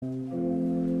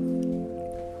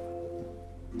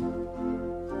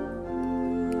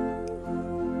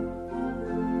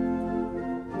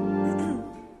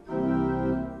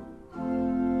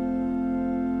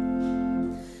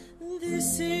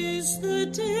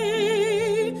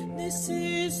This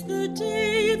is the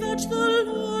day that the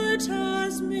Lord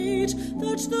has made,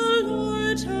 that the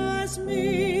Lord has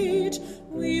made.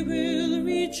 We will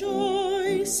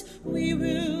rejoice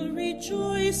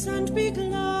and be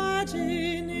glad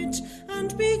in it,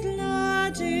 and be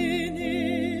glad in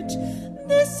it.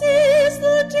 This is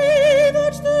the day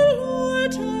that the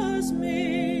Lord has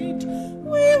made.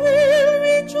 We will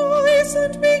rejoice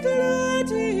and be glad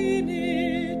in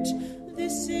it.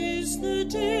 This is the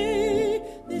day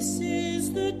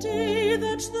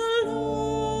that the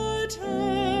Lord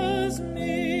has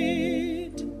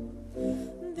made.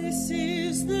 This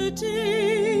is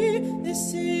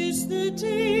the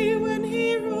day when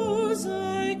he rose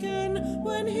again,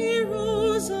 when he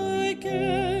rose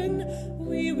again.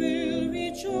 We will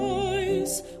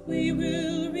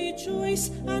rejoice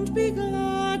and be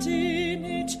glad in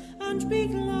it, and be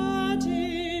glad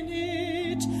in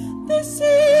it. This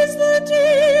is the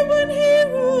day when he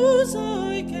rose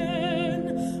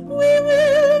again. We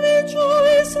will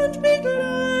rejoice and be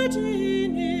glad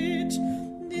in it.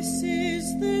 This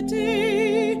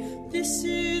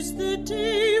is the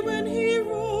day when he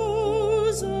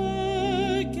rose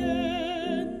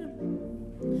again.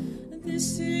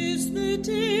 This is the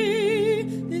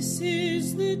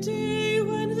day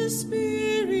when the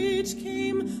Spirit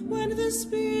came, when the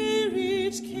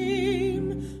Spirit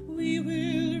came. We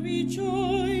will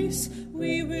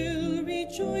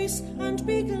rejoice and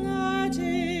be glad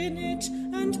in it,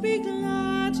 and be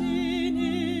glad in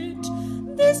it.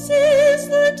 This is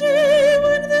the day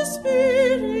when the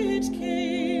Spirit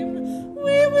came.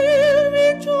 We will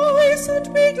rejoice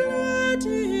and be glad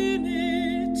in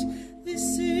it.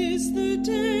 This is the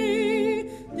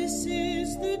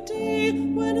day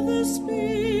when the Spirit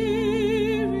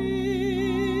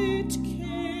came.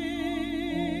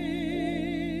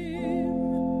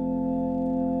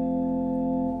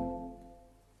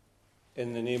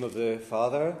 In the name of the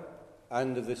Father,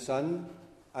 and of the Son,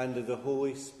 and of the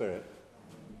Holy Spirit.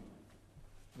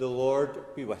 The Lord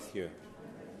be with you.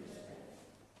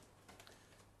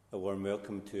 A warm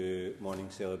welcome to morning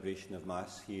celebration of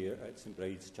Mass here at St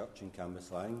Bride's Church in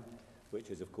Cambuslang, which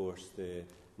is, of course, the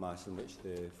Mass in which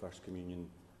the First Communion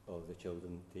of the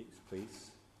children takes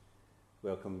place.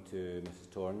 Welcome to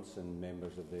Mrs Torrance and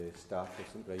members of the staff of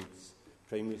St Bride's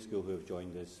Primary School who have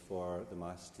joined us for the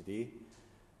Mass today.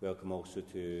 Welcome also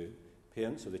to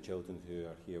parents of the children who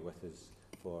are here with us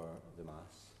for the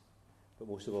Mass. But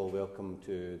most of all, welcome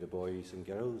to the boys and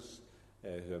girls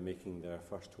who are making their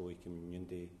first Holy Communion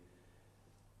Day.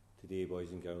 Today,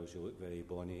 boys and girls, you look very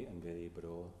bonny and very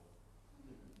braw.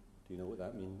 Do you know what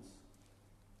that means?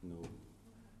 No.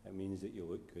 It means that you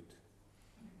look good.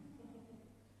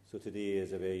 So today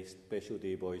is a very special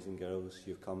day, boys and girls.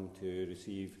 You've come to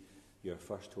receive your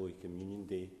first Holy Communion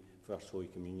Day, first Holy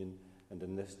Communion, and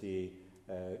on this day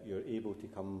you're able to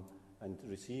come and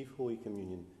receive Holy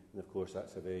Communion. And of course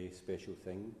that's a very special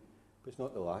thing. But it's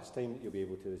not the last time that you'll be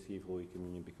able to receive Holy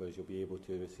Communion, because you'll be able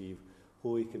to receive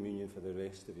Holy Communion for the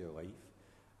rest of your life.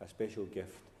 A special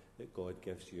gift that God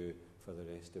gives you for the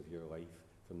rest of your life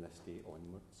from this day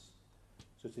onwards.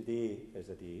 So today is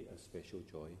a day of special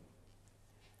joy.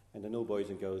 And I know, boys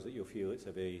and girls, that you'll feel it's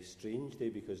a very strange day,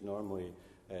 because normally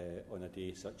on a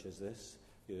day such as this,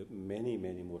 many,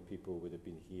 many more people would have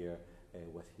been here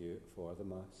with you for the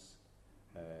Mass.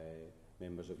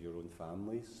 Members of your own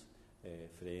families,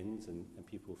 friends and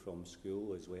people from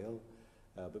school as well.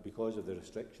 But because of the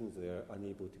restrictions, they are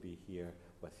unable to be here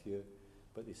with you,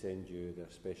 but they send you their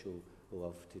special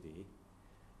love today.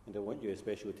 And I want you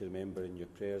especially to remember in your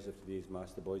prayers of today's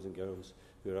Mass the boys and girls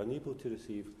who are unable to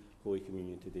receive Holy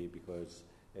Communion today because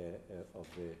of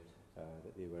that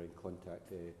they were in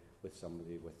contact with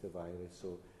somebody with the virus.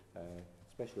 So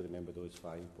especially remember those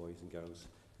 5 boys and girls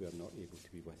who are not able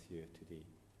to be with you today.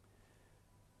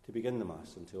 To begin the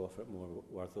Mass and to offer it more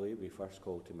worthily, we first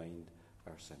call to mind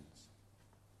our sins.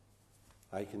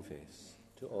 I confess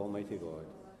to Almighty God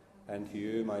and to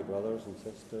you, my brothers and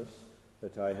sisters,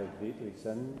 that I have greatly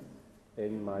sinned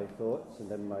in my thoughts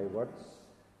and in my words,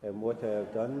 in what I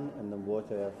have done and in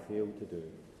what I have failed to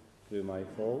do, through my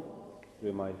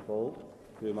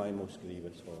most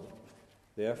grievous fault.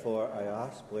 Therefore I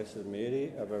ask Blessed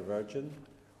Mary, ever Virgin,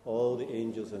 all the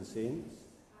angels and saints,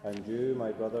 and you,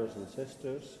 my brothers and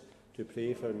sisters, to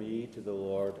pray for me to the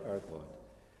Lord our God.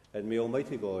 And may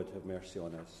Almighty God have mercy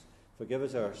on us, forgive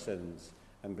us our sins,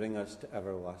 and bring us to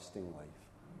everlasting life.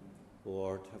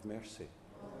 Lord, have mercy.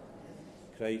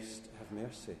 Christ, have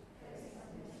mercy.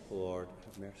 Lord,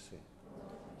 have mercy.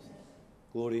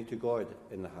 Glory to God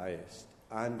in the highest,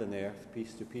 and on earth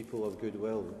peace to people of good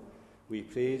will. We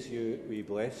praise you, we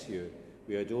bless you,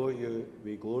 we adore you,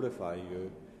 we glorify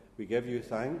you, we give you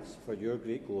thanks for your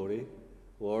great glory,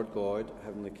 Lord God,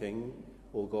 Heavenly King,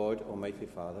 O God, Almighty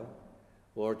Father,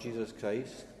 Lord Jesus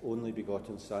Christ, only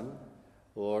begotten Son,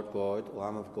 Lord God,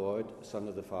 Lamb of God, Son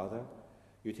of the Father.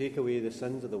 You take away the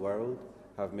sins of the world,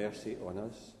 have mercy on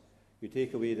us. You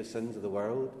take away the sins of the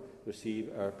world,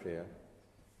 receive our prayer.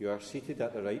 You are seated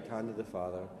at the right hand of the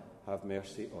Father, have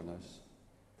mercy on us.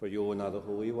 For you alone are the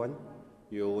Holy One,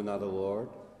 you alone are the Lord,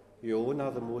 you alone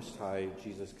are the Most High,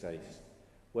 Jesus Christ,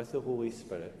 with the Holy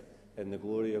Spirit, in the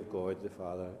glory of God the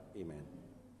Father. Amen.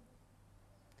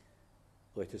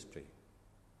 Let us pray.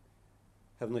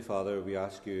 Heavenly Father, we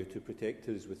ask you to protect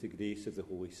us with the grace of the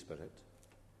Holy Spirit.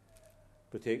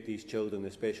 Protect these children,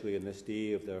 especially in this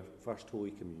day of their first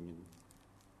Holy Communion.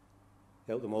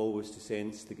 Help them always to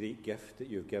sense the great gift that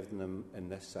you have given them in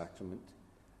this sacrament,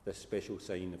 this special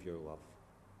sign of your love.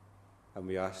 And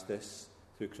we ask this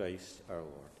through Christ our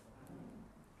Lord.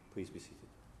 Please be seated.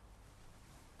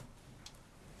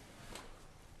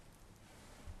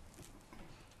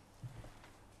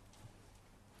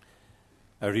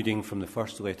 A reading from the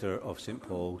first letter of St.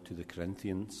 Paul to the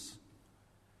Corinthians.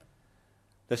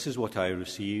 This is what I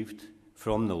received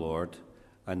from the Lord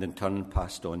and in turn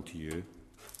passed on to you,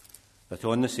 that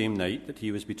on the same night that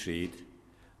he was betrayed,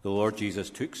 the Lord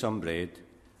Jesus took some bread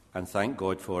and thanked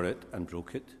God for it and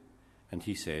broke it, and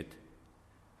he said,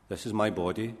 "This is my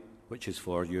body, which is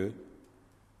for you.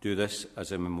 Do this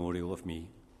as a memorial of me."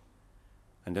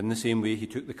 And in the same way he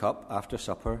took the cup after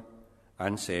supper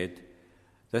and said,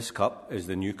 "This cup is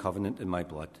the new covenant in my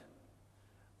blood.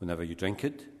 Whenever you drink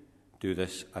it, do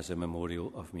this as a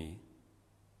memorial of me."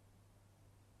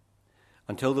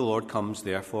 Until the Lord comes,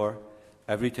 therefore,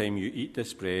 every time you eat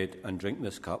this bread and drink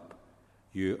this cup,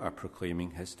 you are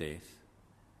proclaiming his death.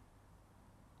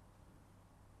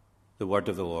 The word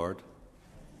of the Lord.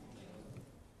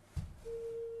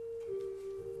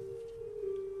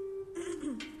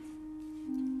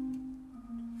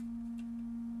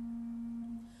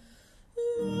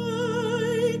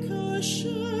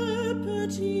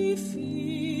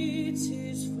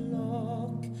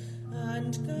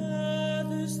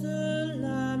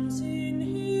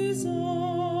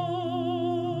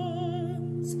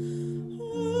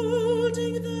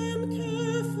 Holding them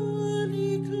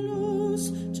carefully close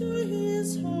to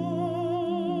his heart.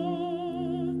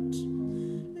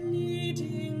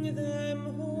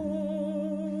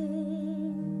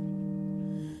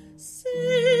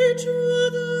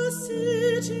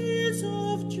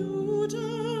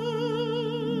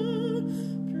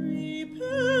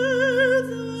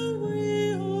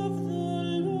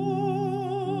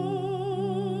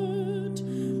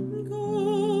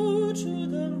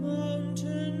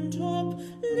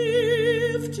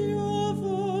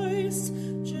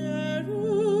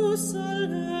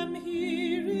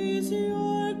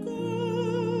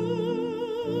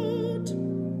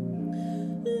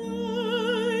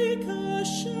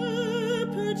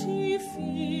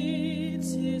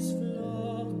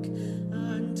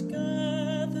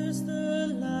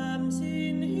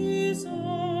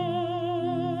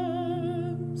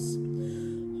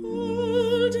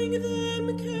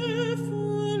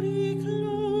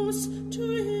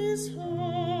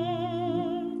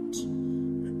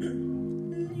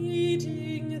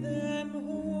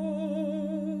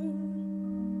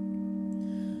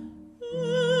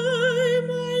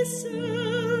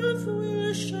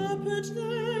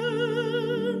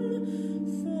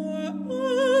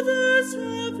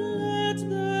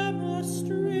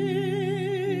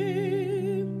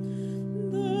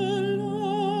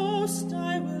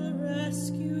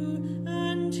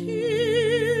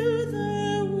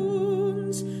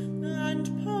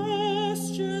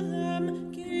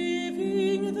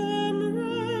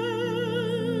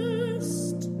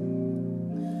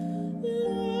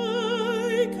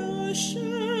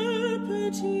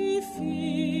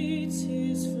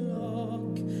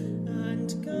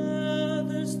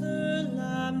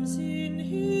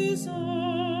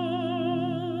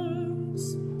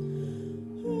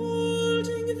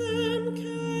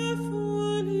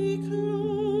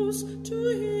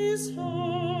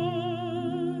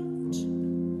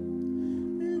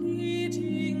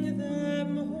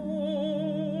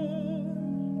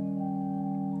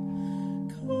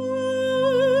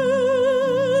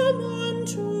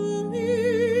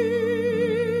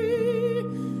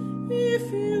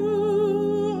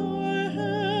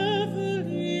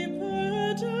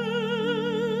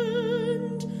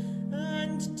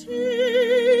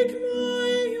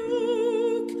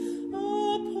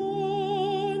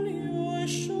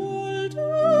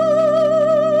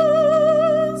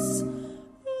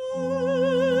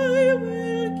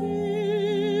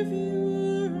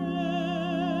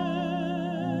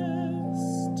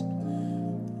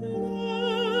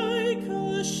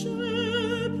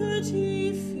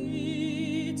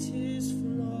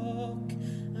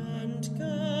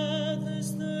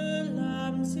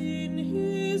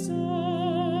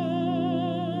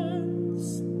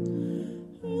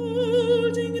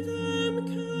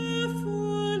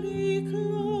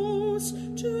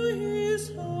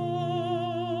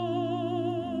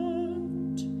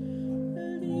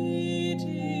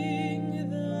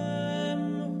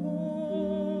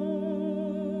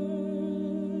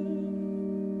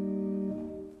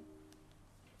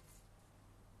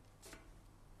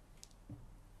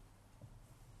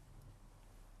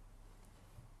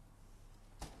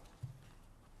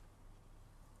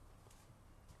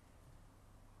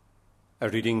 A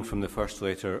reading from the first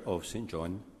letter of St.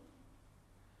 John.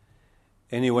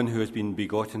 Anyone who has been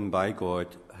begotten by God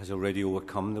has already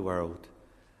overcome the world,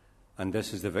 and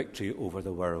this is the victory over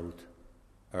the world,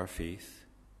 our faith.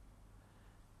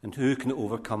 And who can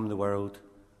overcome the world?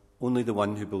 Only the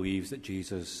one who believes that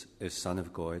Jesus is Son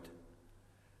of God.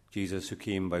 Jesus, who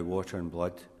came by water and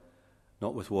blood,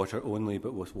 not with water only,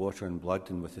 but with water and blood,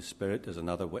 and with the Spirit as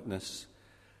another witness,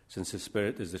 since the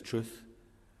Spirit is the truth,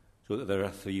 so that there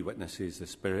are three witnesses, the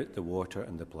Spirit, the water,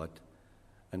 and the blood,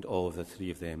 and all of the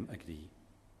three of them agree.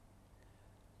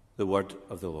 The word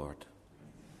of the Lord.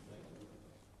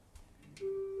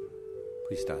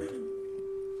 Please stand.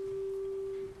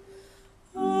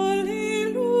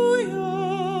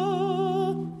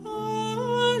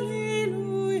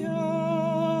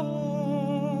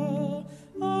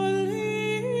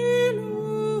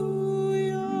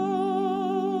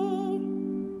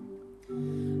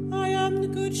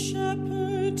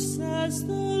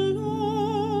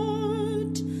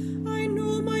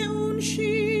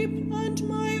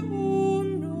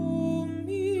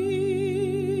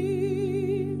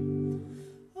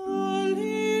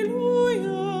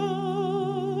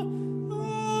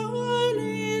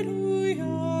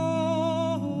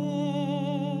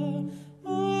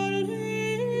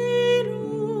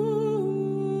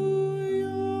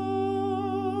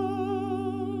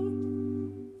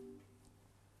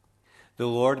 The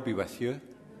Lord be with you.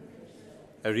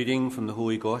 A reading from the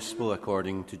Holy Gospel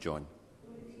according to John.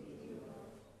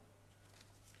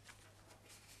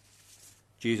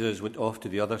 Jesus went off to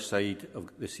the other side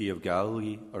of the Sea of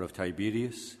Galilee, or of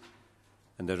Tiberias,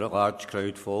 and a large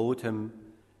crowd followed him,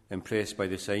 impressed by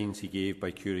the signs he gave by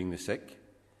curing the sick.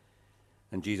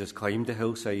 And Jesus climbed the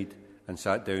hillside and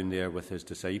sat down there with his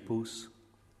disciples.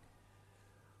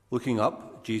 Looking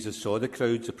up, Jesus saw the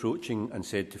crowds approaching and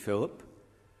said to Philip,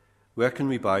 "Where can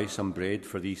we buy some bread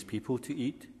for these people to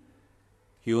eat?"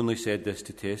 He only said this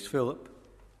to test Philip.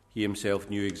 He himself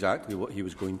knew exactly what he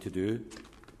was going to do.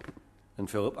 And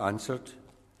Philip answered,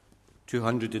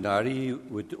 200 denarii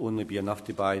would only be enough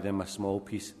to buy them a small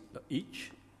piece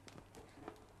each.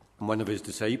 And one of his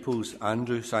disciples,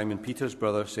 Andrew, Simon Peter's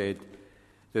brother, said,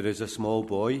 "There is a small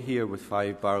boy here with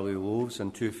 5 barley loaves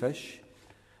and 2 fish,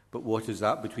 but what is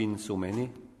that between so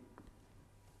many?"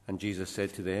 And Jesus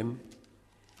said to them,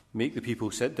 "Make the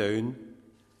people sit down."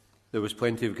 There was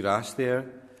plenty of grass there,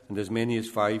 and as many as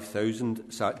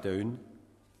 5,000 sat down.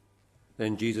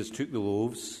 Then Jesus took the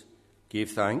loaves,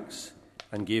 gave thanks,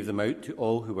 and gave them out to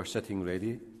all who were sitting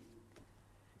ready.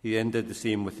 He then did the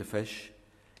same with the fish,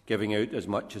 giving out as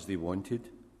much as they wanted.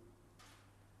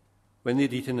 When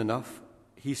they'd eaten enough,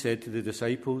 he said to the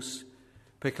disciples,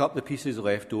 "Pick up the pieces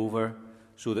left over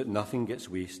so that nothing gets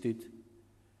wasted."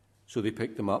 So they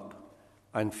picked them up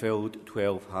and filled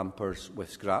 12 hampers with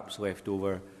scraps left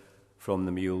over from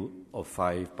the meal of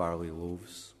 5 barley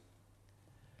loaves.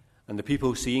 And the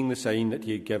people, seeing the sign that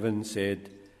he had given,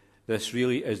 said, "This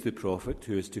really is the prophet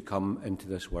who is to come into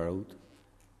this world."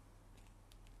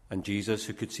 And Jesus,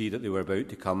 who could see that they were about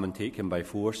to come and take him by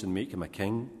force and make him a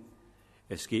king,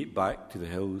 escaped back to the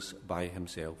hills by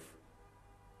himself.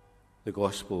 The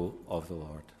Gospel of the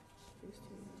Lord.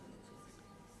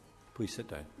 Please sit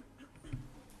down.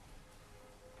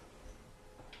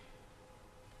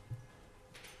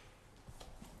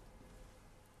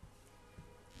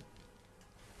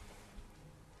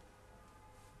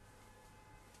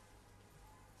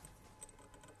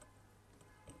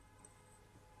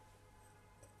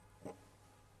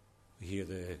 We hear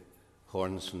the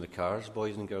horns from the cars,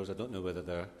 boys and girls. I don't know whether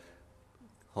they're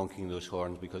honking those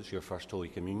horns because it's your first Holy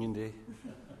Communion day.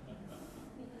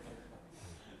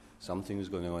 Something is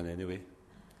going on anyway.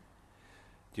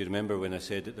 Do you remember when I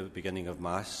said at the beginning of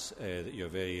Mass that you're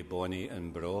very bonny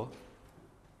and braw? Do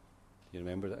you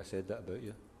remember that I said that about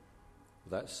you?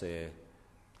 Well, that's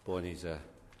bonny's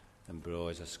and braw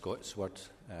is a Scots word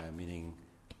meaning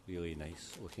really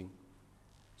nice looking.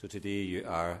 So today you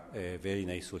are very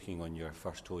nice looking on your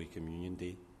first Holy Communion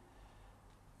day.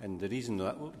 And the reason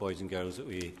that, boys and girls, that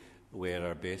we wear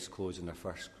our best clothes on our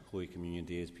first Holy Communion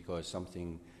day is because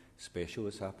something special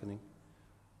is happening.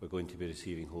 We're going to be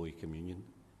receiving Holy Communion.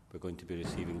 We're going to be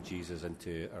receiving Jesus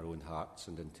into our own hearts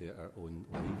and into our own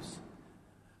lives.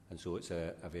 And so it's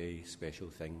a very special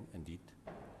thing indeed.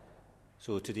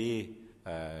 So today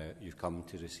you've come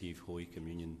to receive Holy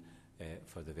Communion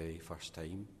for the very first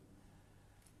time.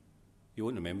 You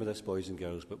won't remember this, boys and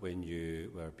girls, but when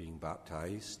you were being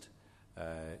baptised,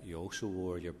 you also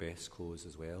wore your best clothes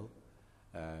as well.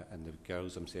 And the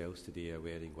girls themselves today are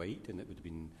wearing white, and it would have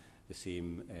been the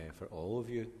same for all of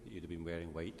you. You'd have been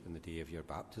wearing white on the day of your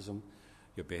baptism,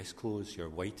 your best clothes, your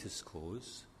whitest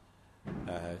clothes.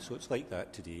 So it's like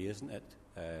that today, isn't it?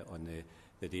 On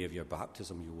the day of your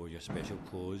baptism, you wore your special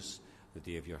clothes. The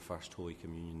day of your first Holy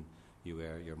Communion, you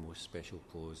wear your most special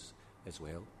clothes as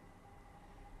well.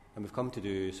 And we've come to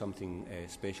do something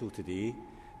special today.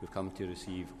 We've come to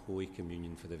receive Holy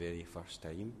Communion for the very first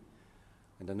time.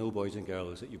 And I know, boys and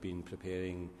girls, that you've been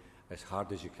preparing as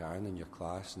hard as you can in your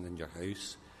class and in your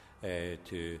house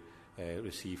to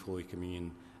receive Holy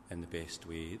Communion in the best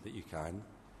way that you can.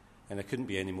 And I couldn't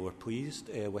be any more pleased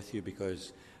with you,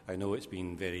 because I know it's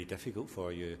been very difficult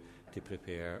for you to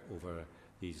prepare over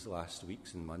these last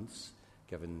weeks and months,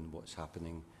 given what's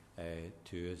happening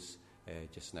to us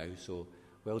just now. So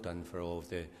well done for all of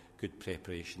the good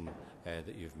preparation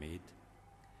that you've made.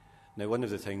 Now, one of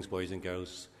the things, boys and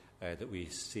girls, that we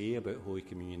say about Holy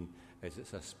Communion is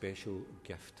it's a special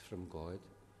gift from God.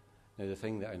 Now, the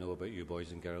thing that I know about you,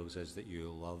 boys and girls, is that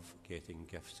you love getting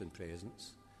gifts and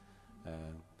presents.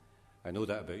 I know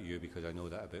that about you because I know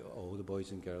that about all the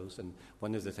boys and girls. And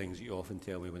one of the things that you often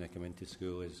tell me when I come into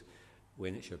school is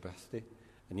when it's your birthday.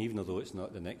 And even though it's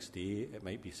not the next day, it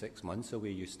might be 6 months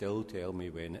away, you still tell me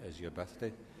when it is your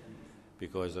birthday,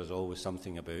 because there's always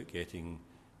something about getting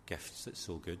gifts that's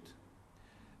so good.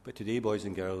 But today, boys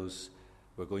and girls,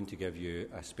 we're going to give you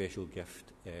a special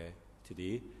gift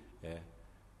today,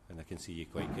 and I can see you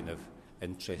quite kind of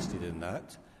interested in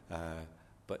that.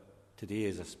 But today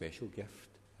is a special gift.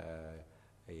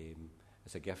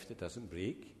 It's a gift that doesn't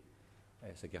break.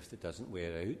 It's a gift that doesn't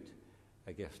wear out.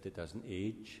 A gift that doesn't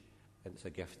age. And it's a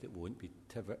gift that won't be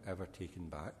ever taken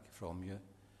back from you.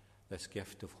 This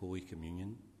gift of Holy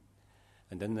Communion.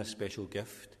 And in this special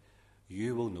gift,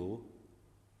 you will know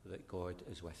that God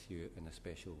is with you in a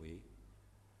special way.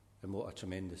 And what a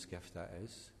tremendous gift that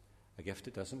is. A gift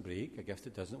that doesn't break, a gift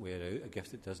that doesn't wear out, a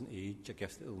gift that doesn't age, a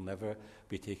gift that will never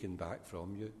be taken back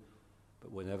from you.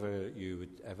 But whenever you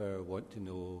would ever want to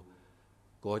know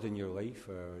God in your life,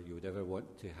 or you would ever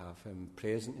want to have Him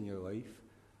present in your life,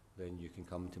 then you can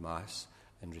come to Mass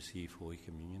and receive Holy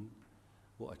Communion.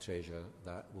 What a treasure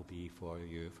that will be for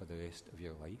you for the rest of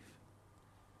your life.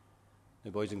 Now,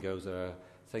 boys and girls, there are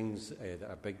things that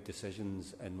are big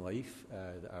decisions in life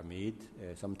that are made.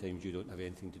 Sometimes you don't have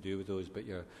anything to do with those, but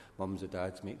your mums or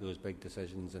dads make those big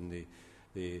decisions, and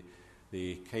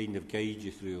they kind of guide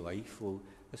you through life. Well,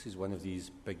 this is one of these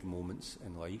big moments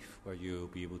in life where you'll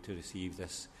be able to receive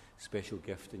this special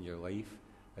gift in your life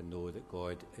and know that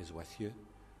God is with you.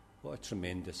 What a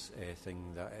tremendous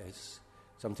thing that is.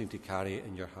 Something to carry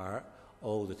in your heart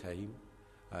all the time.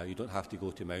 You don't have to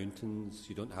go to mountains,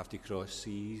 you don't have to cross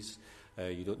seas,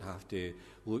 you don't have to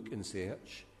look and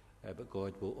search, but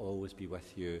God will always be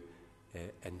with you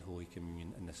in Holy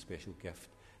Communion, in this special gift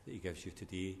that He gives you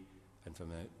today and from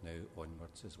now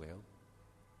onwards as well.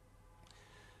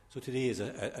 So today is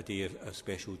a day of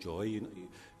special joy.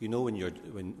 You know when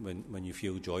you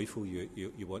feel joyful,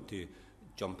 you want to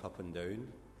jump up and down,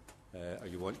 or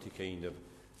you want to kind of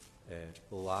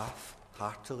laugh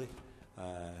heartily.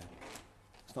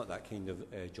 It's not that kind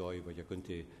of joy where you're going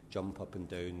to jump up and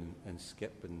down and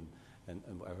skip and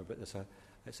whatever, but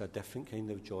it's a different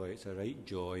kind of joy. It's a right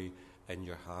joy in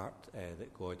your heart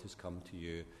that God has come to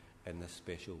you in this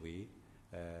special way,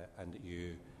 and that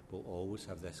you will always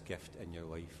have this gift in your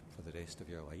life for the rest of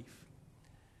your life.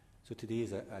 So today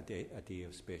is a day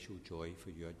of special joy for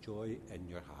you, a joy in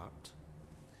your heart.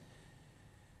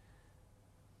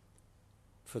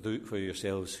 For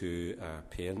yourselves who are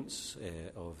parents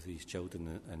of these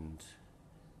children, and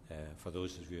for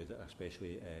those of you that are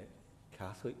especially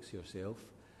Catholics yourself,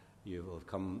 you will have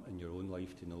come in your own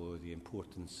life to know the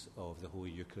importance of the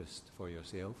Holy Eucharist for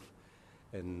yourself.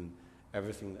 And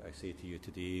everything that I say to you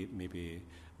today maybe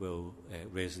will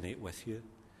resonate with you,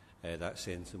 that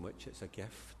sense in which it's a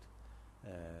gift.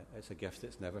 It's a gift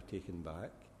that's never taken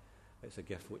back. It's a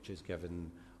gift which is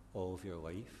given all of your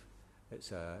life.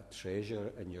 It's a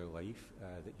treasure in your life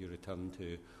that you return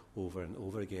to over and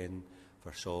over again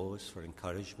for solace, for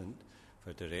encouragement,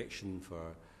 for direction,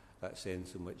 for that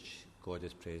sense in which God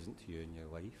is present to you in your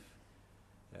life.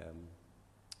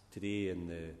 Today in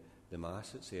the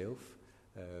Mass itself,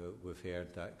 we've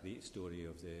heard that great story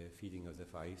of the feeding of the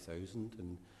 5,000,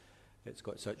 and it's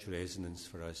got such resonance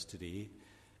for us today.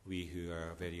 We who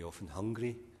are very often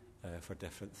hungry for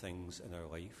different things in our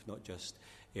life, not just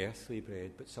earthly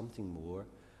bread, but something more,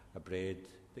 a bread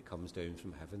that comes down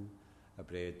from heaven, a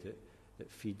bread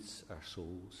that feeds our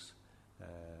souls.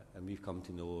 And we've come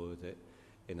to know that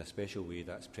in a special way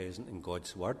that's present in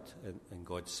God's Word and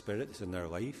God's Spirit that's in our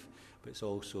life, but it's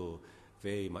also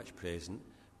very much present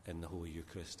in the Holy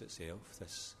Eucharist itself,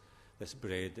 this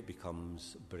bread that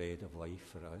becomes bread of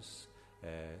life for us,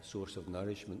 source of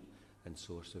nourishment and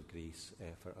source of grace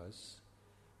for us.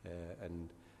 And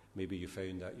maybe you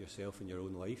found that yourself in your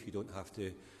own life. You don't have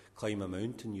to climb a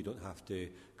mountain, you don't have to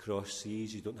cross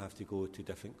seas, you don't have to go to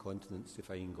different continents to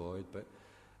find God, but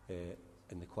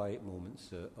in the quiet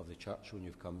moments of the church when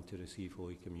you've come to receive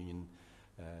Holy Communion,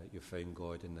 you've found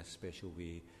God in this special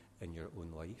way in your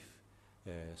own life,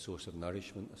 a source of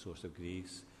nourishment, a source of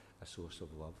grace, a source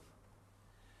of love.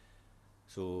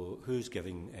 So who's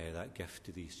giving that gift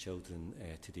to these children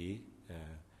today?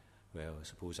 Well, I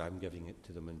suppose I'm giving it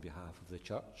to them on behalf of the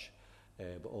church,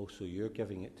 but also you're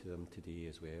giving it to them today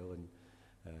as well. And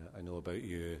I know about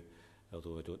you,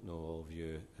 although I don't know all of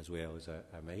you as well as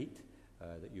I might,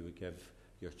 that you would give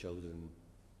your children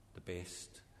the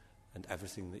best and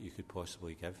everything that you could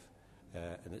possibly give.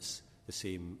 And it's the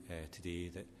same today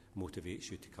that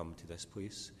motivates you to come to this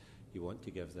place. You want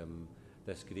to give them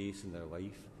this grace in their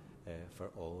life for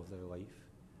all of their life.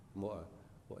 And what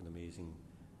an amazing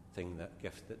thing, that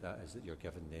gift that is that you're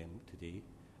giving them today.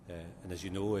 And as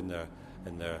you know, in their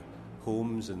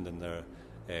homes and in their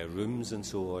rooms and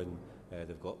so on,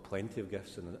 they've got plenty of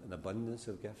gifts and an abundance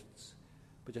of gifts.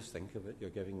 But just think of it, you're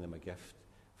giving them a gift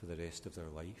for the rest of their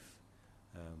life.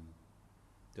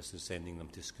 Just as sending them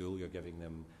to school, you're giving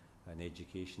them an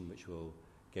education which will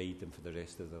guide them for the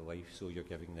rest of their life. So you're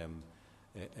giving them,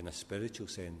 in a spiritual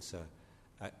sense,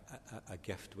 a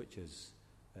gift which is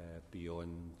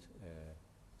beyond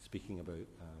speaking about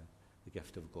the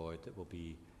gift of God that will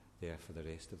be there for the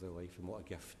rest of their life. And what a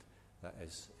gift that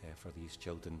is for these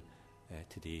children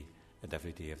today and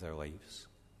every day of their lives.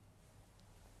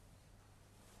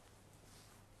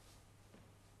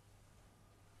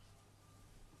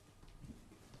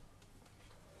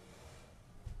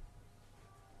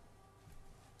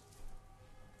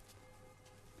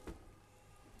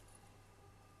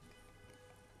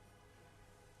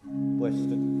 Blessed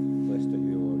are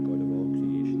you, Lord God of all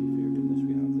creation, for your goodness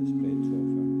we have this bread to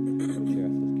offer, which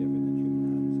earth has given and human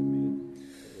hands have made.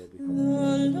 It will become the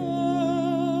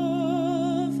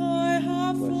love I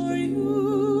have for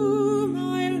you,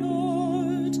 my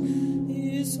Lord,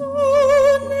 is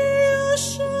only a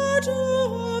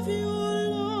shadow of your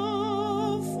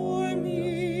love for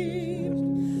me,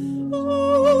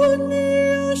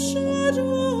 only a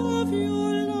shadow of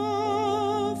your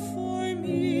love for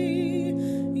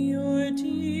me, your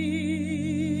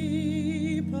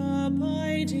deep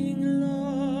abiding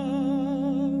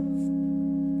love.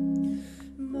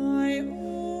 My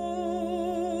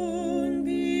own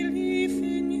belief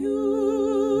in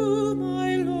you,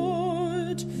 my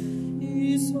Lord,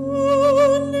 is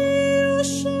only a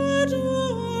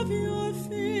shadow of your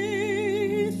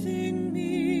faith in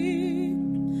me,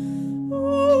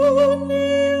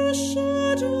 only a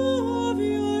shadow of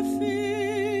your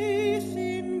faith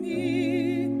in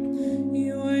me,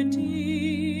 your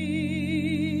deep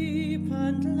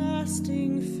and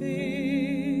lasting faith.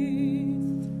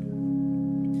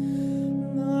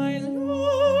 My life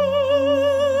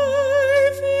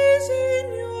is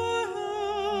in your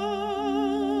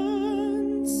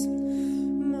hands.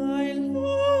 My life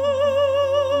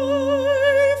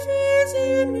is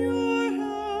in your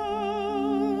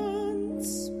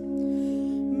hands.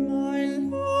 My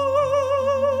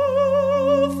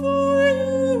love for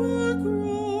you will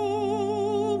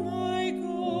grow, my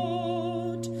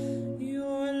God.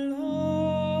 Your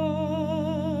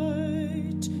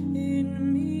light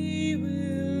in me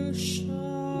will shine.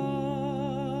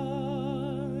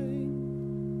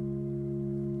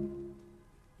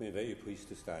 May I invite you please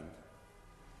to stand.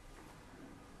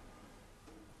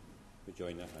 We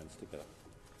join our hands together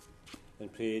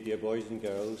and pray, dear boys and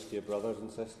girls, dear brothers and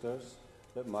sisters,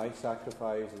 that my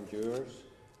sacrifice and yours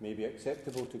may be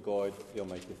acceptable to God, the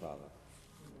Almighty Father.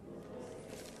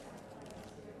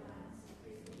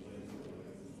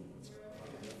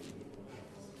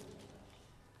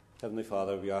 Heavenly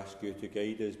Father, we ask you to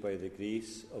guide us by the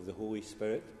grace of the Holy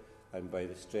Spirit and by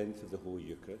the strength of the Holy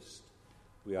Eucharist.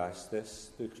 We ask this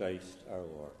through Christ our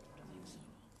Lord.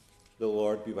 The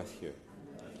Lord be with you.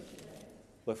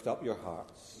 Lift up your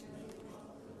hearts.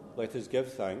 Let us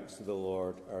give thanks to the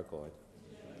Lord our God.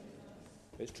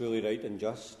 It's truly right and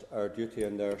just, our duty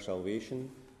and our salvation,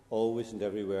 always and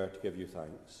everywhere to give you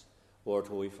thanks, Lord,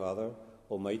 Holy Father,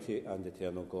 Almighty and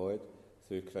eternal God,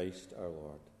 through Christ our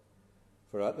Lord.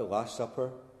 For at the Last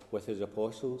Supper, with his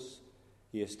apostles,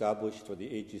 he established for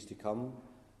the ages to come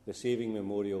the saving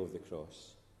memorial of the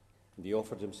cross. And he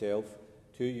offered himself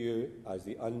to you as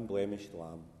the unblemished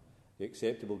Lamb, the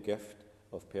acceptable gift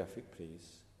of perfect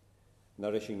praise.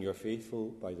 Nourishing your faithful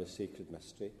by this sacred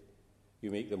mystery,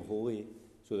 you make them holy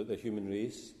so that the human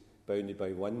race, bounded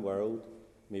by one world,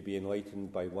 may be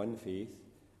enlightened by one faith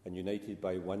and united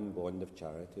by one bond of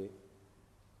charity,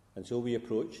 And so we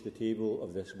approach the table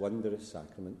of this wondrous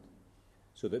sacrament,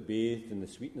 so that bathed in the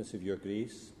sweetness of your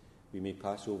grace, we may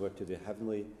pass over to the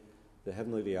heavenly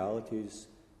realities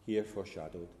here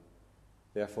foreshadowed.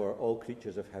 Therefore, all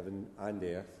creatures of heaven and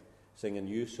earth sing a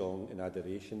new song in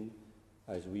adoration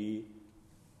as we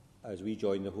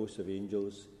join the host of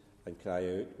angels and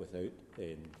cry out without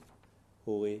end.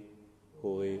 Holy,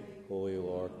 holy, holy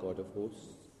Lord God of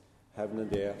hosts, heaven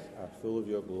and earth are full of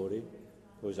your glory.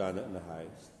 Hosanna in the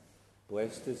highest.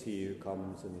 Blessed is he who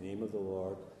comes in the name of the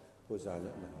Lord. Hosanna in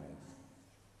the highest.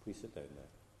 Please sit down now.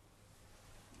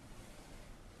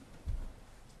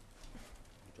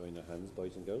 Join our hands,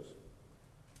 boys and girls.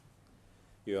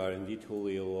 You are indeed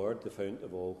holy, O Lord, the fount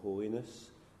of all holiness.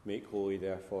 Make holy,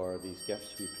 therefore, these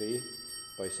gifts, we pray,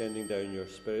 by sending down your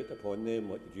Spirit upon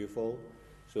them like the dewfall,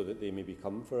 so that they may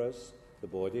become for us the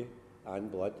body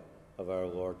and blood of our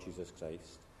Lord Jesus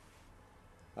Christ.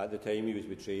 At the time he was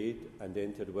betrayed and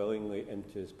entered willingly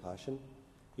into his passion,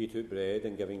 he took bread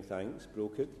and, giving thanks,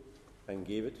 broke it and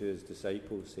gave it to his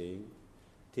disciples, saying,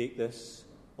 "Take this,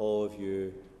 all of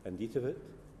you, and eat of it,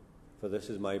 for this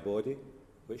is my body,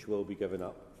 which will be given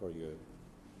up for you."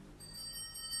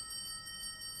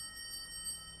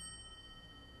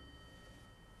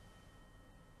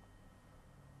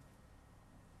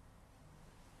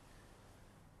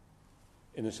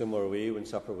 In a similar way, when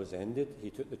supper was ended,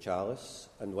 he took the chalice,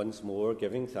 and once more,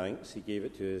 giving thanks, he gave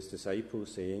it to his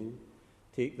disciples, saying,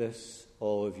 "Take this,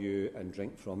 all of you, and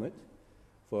drink from it,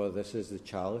 for this is the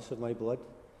chalice of my blood,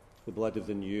 the blood of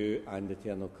the new and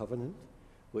eternal covenant,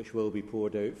 which will be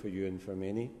poured out for you and for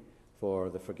many, for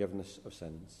the forgiveness of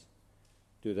sins.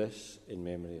 Do this in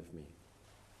memory of me."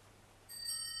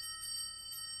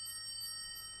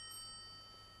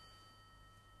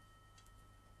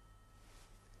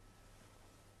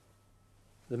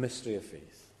 The mystery of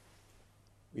faith.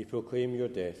 We proclaim your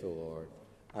death, O Lord,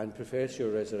 and profess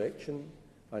your resurrection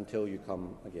until you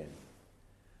come again.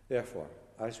 Therefore,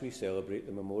 as we celebrate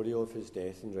the memorial of his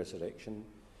death and resurrection,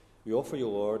 we offer you,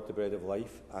 Lord, the bread of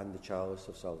life and the chalice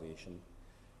of salvation,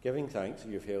 giving thanks that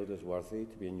you have held us worthy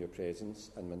to be in your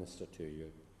presence and minister to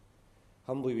you.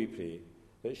 Humbly we pray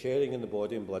that, sharing in the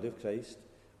body and blood of Christ,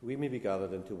 we may be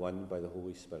gathered into one by the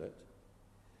Holy Spirit.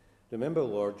 Remember,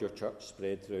 Lord, your church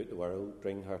spread throughout the world.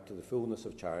 Bring her to the fullness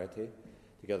of charity,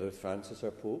 together with Francis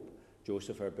our Pope,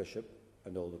 Joseph our Bishop,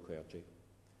 and all the clergy.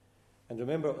 And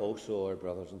remember also our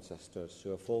brothers and sisters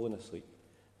who have fallen asleep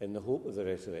in the hope of the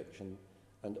resurrection,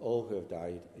 and all who have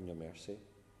died in your mercy.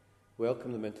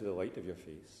 Welcome them into the light of your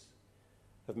face.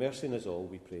 Have mercy on us all,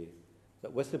 we pray,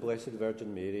 that with the Blessed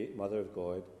Virgin Mary, Mother of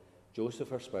God, Joseph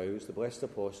her spouse, the blessed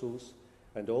apostles,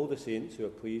 and all the saints who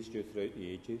have pleased you throughout the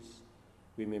ages,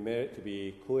 we may merit to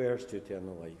be co-heirs to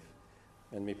eternal life,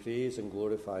 and may praise and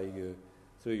glorify you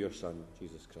through your Son,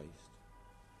 Jesus Christ.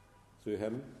 Through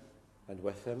him, and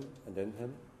with him, and in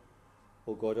him,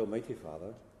 O God, Almighty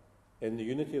Father, in the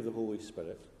unity of the Holy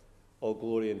Spirit, all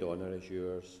glory and honour is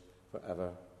yours for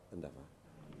ever and ever.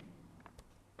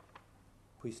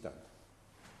 Please stand.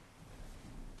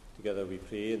 Together we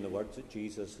pray in the words that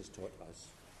Jesus has taught us.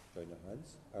 Join our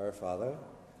hands. Our Father,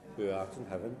 who art in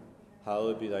heaven,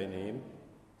 hallowed be thy name.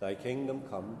 Thy kingdom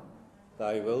come,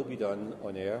 thy will be done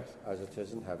on earth as it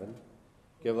is in heaven.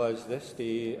 Give us this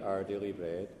day our daily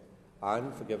bread,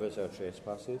 and forgive us our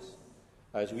trespasses,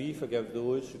 as we forgive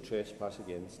those who trespass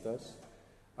against us.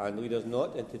 And lead us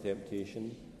not into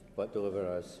temptation, but deliver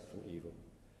us from evil.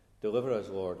 Deliver us,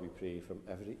 Lord, we pray, from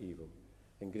every evil,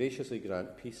 and graciously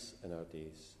grant peace in our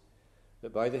days,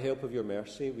 that by the help of your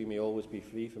mercy we may always be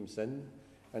free from sin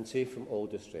and safe from all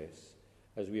distress,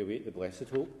 as we await the blessed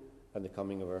hope and the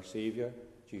coming of our Saviour,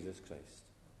 Jesus Christ.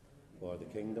 For the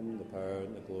kingdom, the power,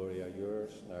 and the glory are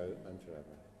yours, now and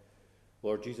forever.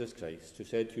 Lord Jesus Christ, who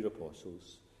said to your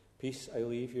apostles, "Peace I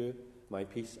leave you, my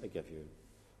peace I give you,"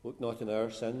 look not on our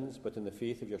sins, but in the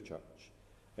faith of your church,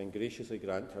 and graciously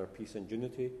grant her peace and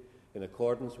unity in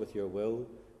accordance with your will,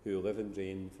 who live and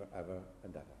reign for ever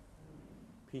and ever.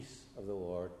 Peace of the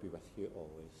Lord be with you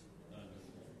always.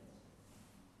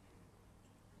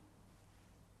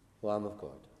 Lamb of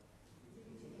God.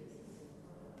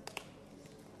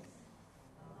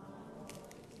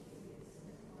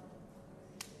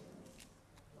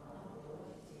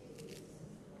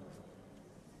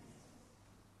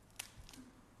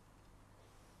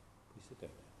 Please sit down.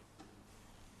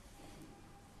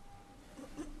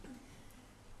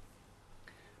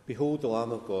 Behold the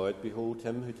Lamb of God, behold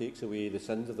him who takes away the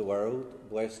sins of the world.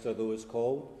 Blessed are those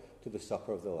called to the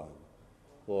supper of the Lamb.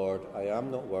 Lord, I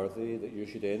am not worthy that you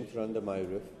should enter under my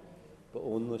roof, but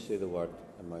only say the word,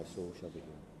 and my soul shall be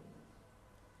healed.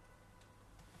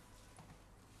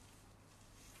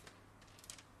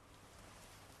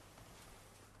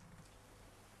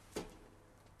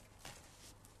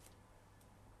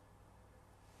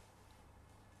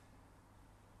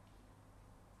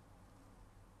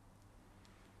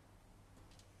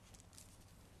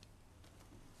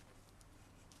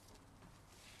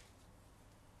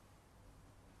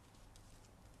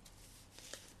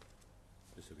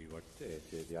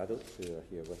 to the adults who are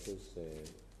here with us,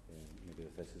 maybe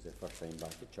if this is their first time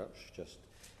back at church, just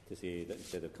to say that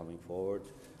instead of coming forward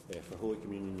for Holy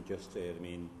Communion, just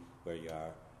remain where you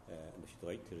are. And if you'd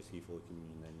like to receive Holy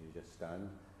Communion, then you just stand,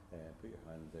 put your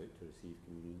hand out to receive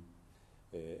communion.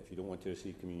 If you don't want to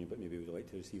receive communion, but maybe would like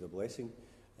to receive a blessing,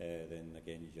 then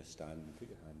again you just stand and put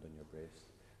your hand on your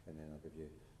breast, and then I'll give you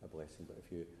a blessing. But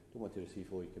if you don't want to receive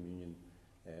Holy Communion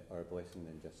or a blessing,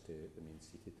 then just to remain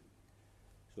seated.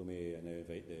 So may I now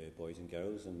invite the boys and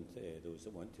girls and those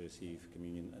that want to receive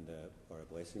communion and or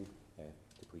a blessing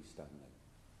to please stand now.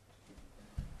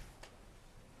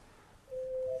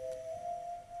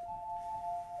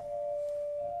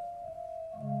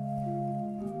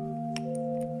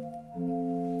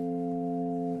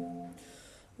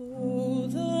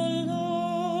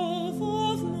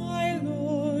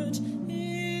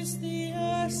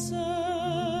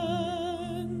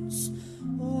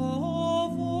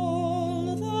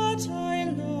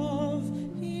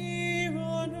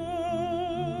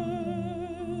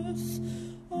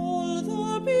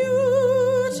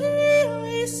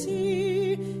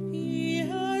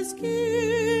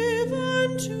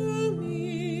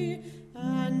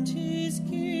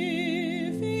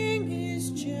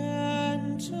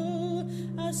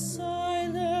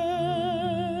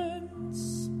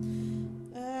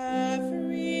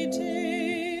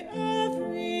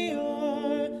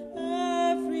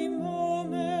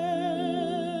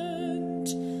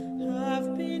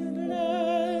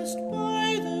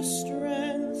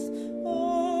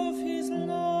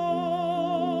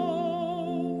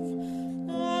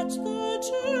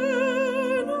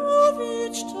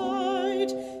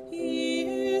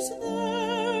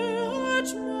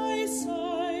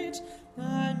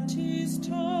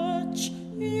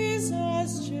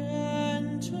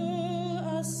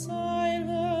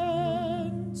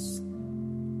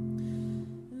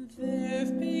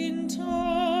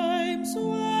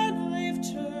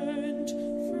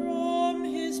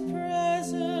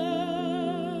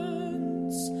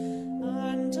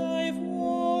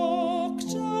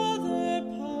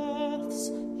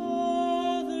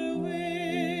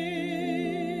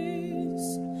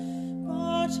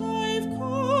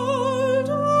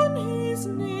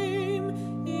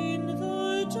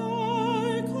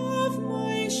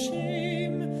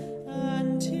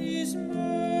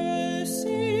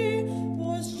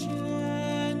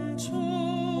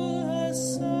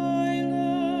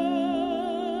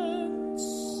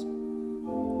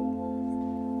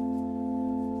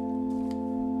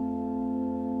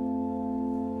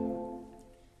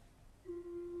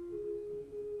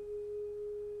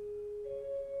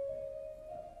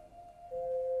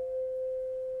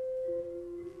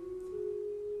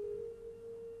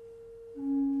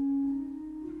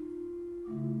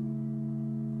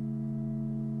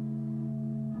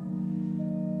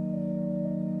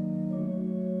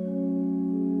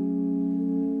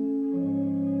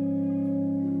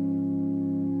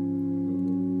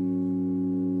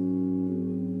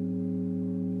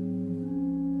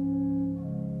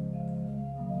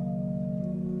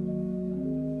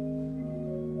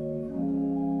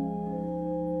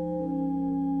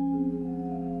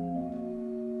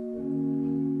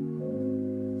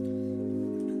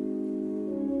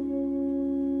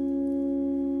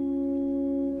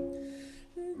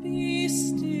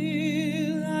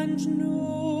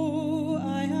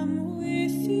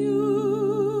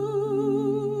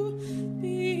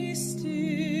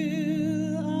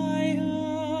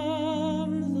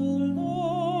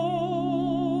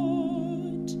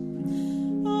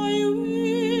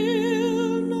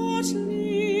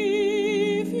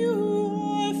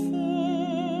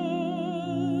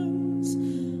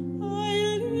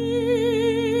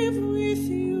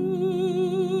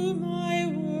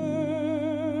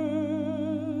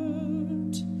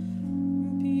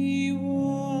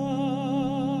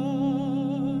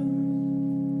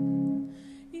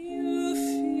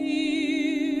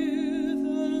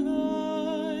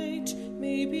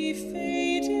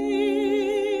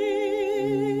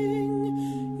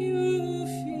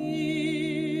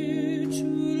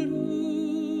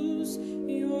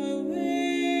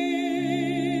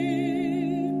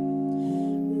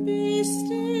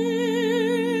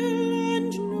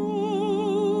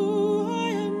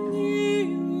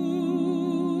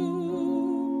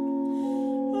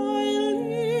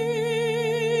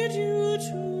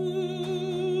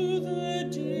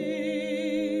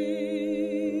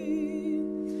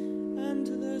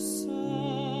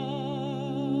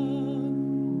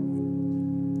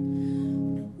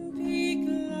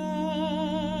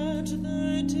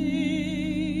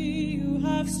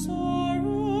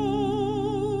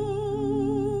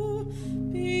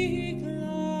 Be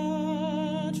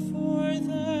glad, for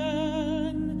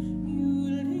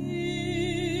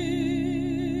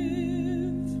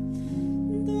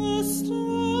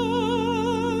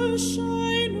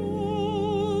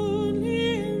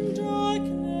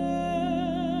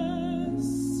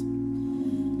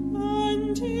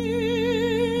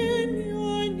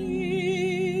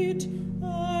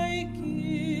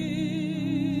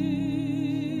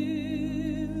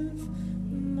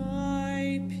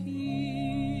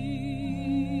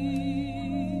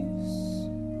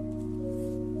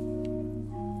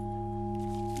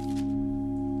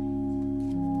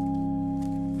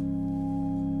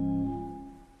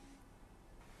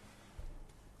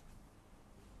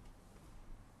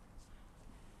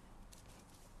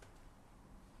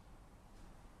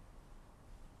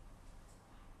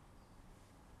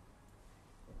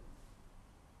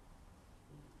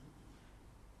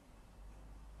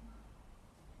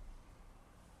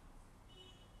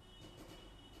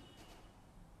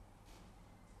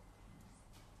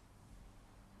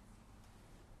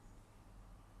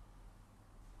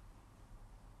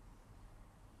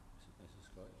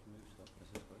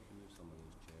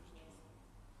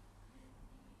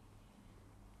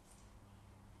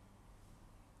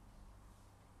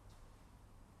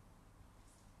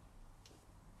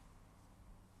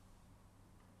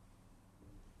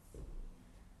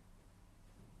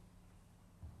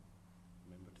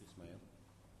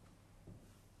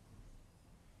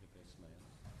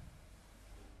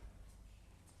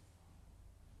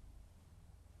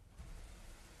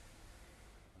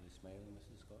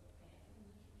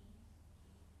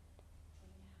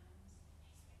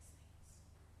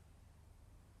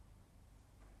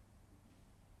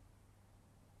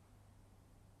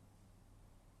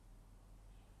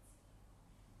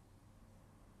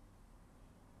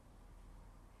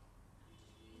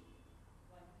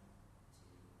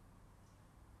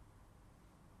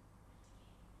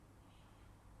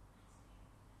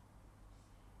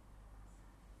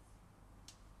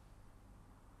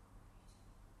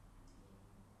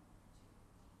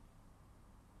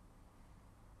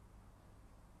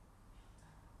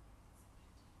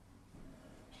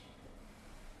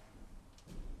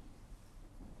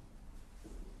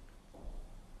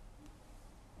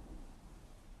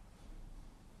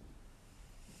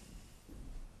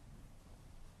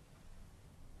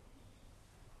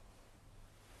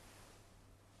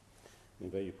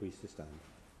invite you please to stand.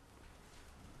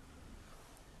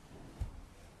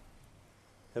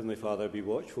 Heavenly Father, be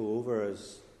watchful over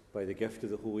us by the gift of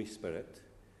the Holy Spirit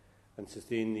and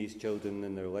sustain these children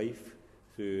in their life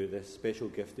through this special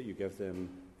gift that you give them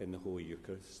in the Holy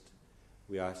Eucharist.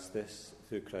 We ask this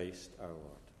through Christ our Lord.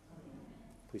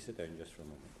 Please sit down just for a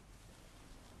moment.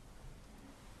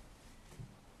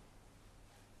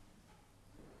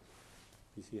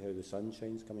 You see how the sun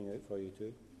shines coming out for you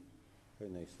too? How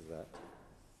nice is that?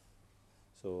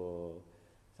 So,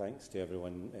 thanks to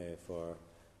everyone for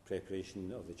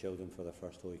preparation of the children for their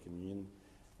First Holy Communion.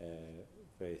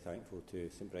 Very thankful to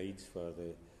St Bride's for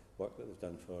the work that they've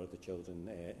done for the children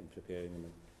in preparing them.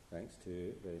 And thanks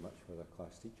to very much for their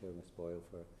class teacher, Miss Boyle,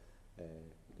 for the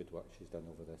good work she's done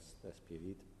over this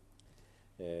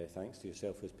period. Thanks to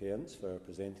yourself as parents for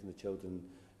presenting the children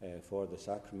for the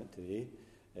sacrament today.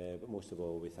 But most of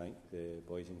all, we thank the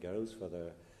boys and girls for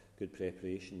their good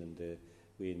preparation and the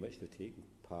way in which they've taken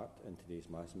part in today's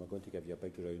Mass. And we're going to give you a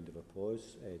big round of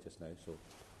applause just now. So.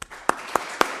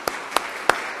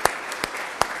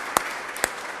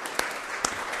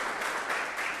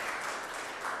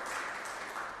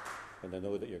 And I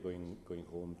know that you're going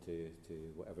home to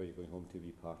whatever you're going home to,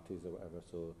 be parties or whatever,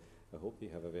 so I hope you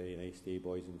have a very nice day,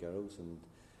 boys and girls, and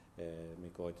may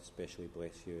God especially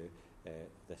bless you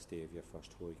this day of your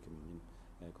First Holy Communion.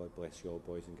 God bless you all,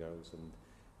 boys and girls, and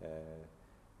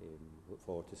look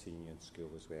forward to seeing you in school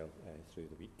as well through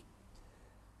the week.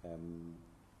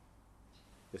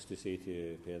 Just to say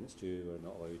to parents too, we're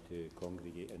not allowed to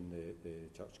congregate in the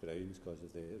church grounds because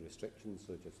of the restrictions,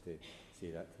 so just to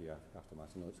say that to you after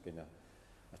Mass. I know it's kind of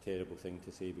a terrible thing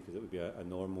to say because it would be a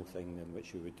normal thing in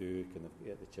which you would do, kind of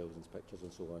get the children's pictures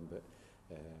and so on, but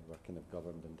we're kind of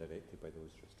governed and directed by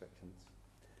those restrictions.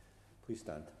 Please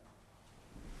stand.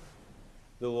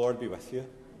 The Lord be with you,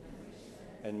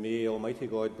 and may Almighty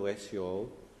God bless you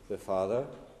all, the Father,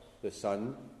 the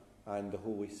Son, and the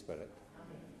Holy Spirit.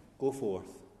 Go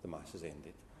forth, the Mass is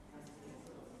ended.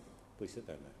 Please sit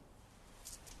down now.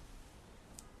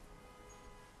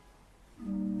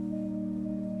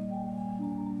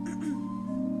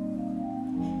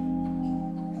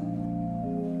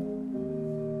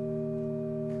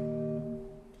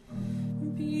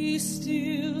 Be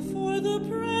still for the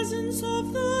presence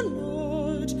of the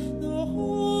Lord, the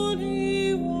whole